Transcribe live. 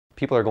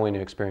People are going to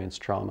experience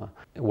trauma.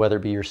 Whether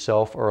it be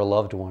yourself or a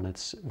loved one,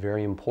 it's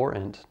very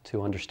important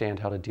to understand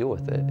how to deal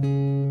with it.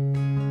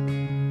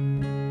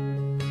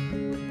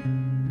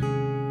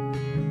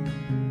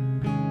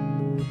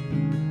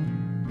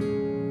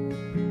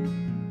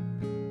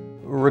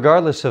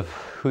 Regardless of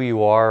who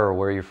you are or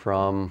where you're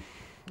from,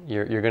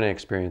 you're going to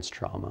experience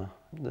trauma.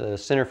 The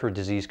Center for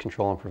Disease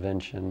Control and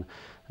Prevention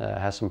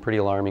has some pretty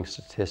alarming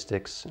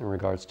statistics in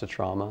regards to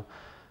trauma.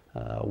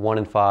 1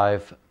 in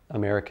 5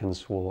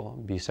 Americans will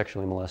be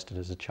sexually molested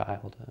as a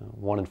child.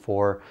 1 in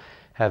 4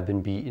 have been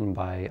beaten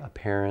by a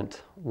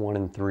parent. 1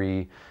 in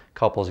 3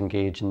 couples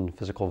engage in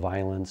physical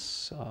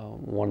violence.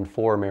 1 in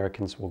 4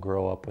 Americans will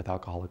grow up with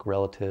alcoholic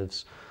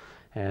relatives.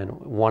 And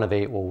 1 of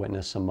 8 will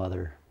witness a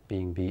mother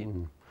being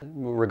beaten.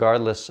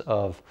 Regardless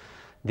of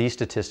these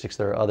statistics,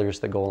 there are others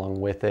that go along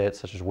with it,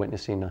 such as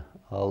witnessing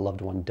a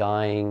loved one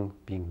dying,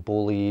 being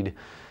bullied,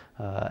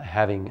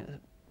 having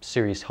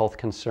serious health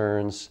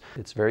concerns.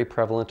 It's very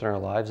prevalent in our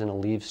lives, and it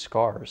leaves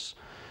scars,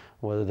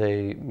 whether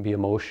they be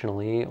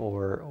emotionally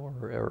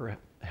or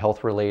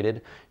health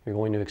related. You're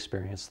going to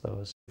experience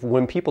those.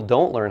 When people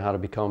don't learn how to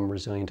become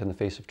resilient in the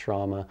face of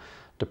trauma,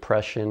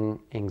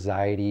 depression,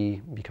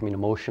 anxiety, becoming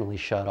emotionally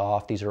shut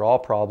off, these are all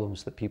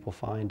problems that people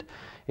find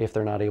if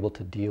they're not able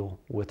to deal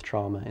with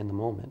trauma in the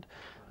moment.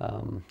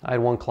 I had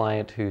one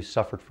client who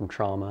suffered from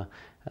trauma.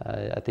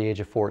 At the age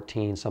of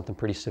 14, something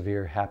pretty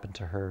severe happened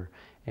to her.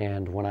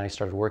 And when I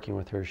started working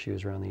with her, she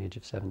was around the age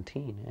of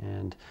 17.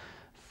 And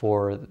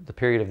for the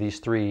period of these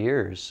 3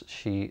 years,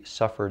 she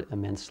suffered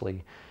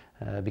immensely.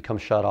 Become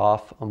shut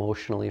off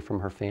emotionally from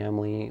her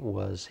family,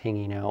 was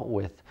hanging out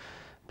with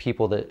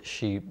people that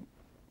she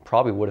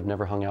probably would have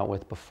never hung out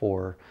with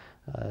before.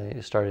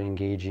 Started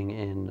engaging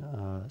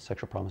in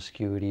sexual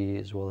promiscuity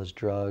as well as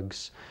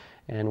drugs,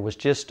 and was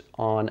just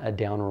on a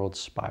downward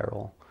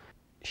spiral.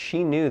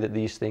 She knew that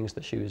these things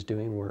that she was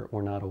doing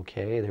were not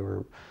okay. They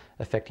were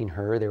affecting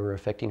her, they were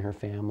affecting her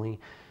family.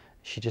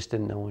 She just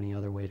didn't know any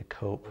other way to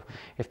cope.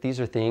 If these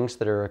are things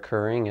that are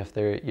occurring,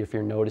 if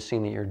you're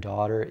noticing that your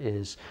daughter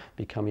is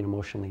becoming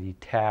emotionally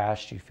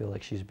detached, you feel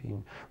like she's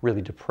being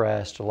really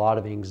depressed, a lot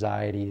of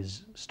anxiety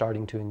is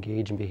starting to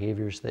engage in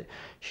behaviors that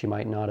she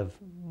might not have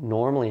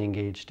normally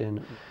engaged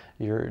in,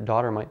 your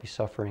daughter might be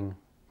suffering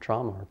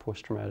trauma or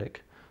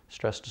post-traumatic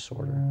stress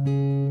disorder.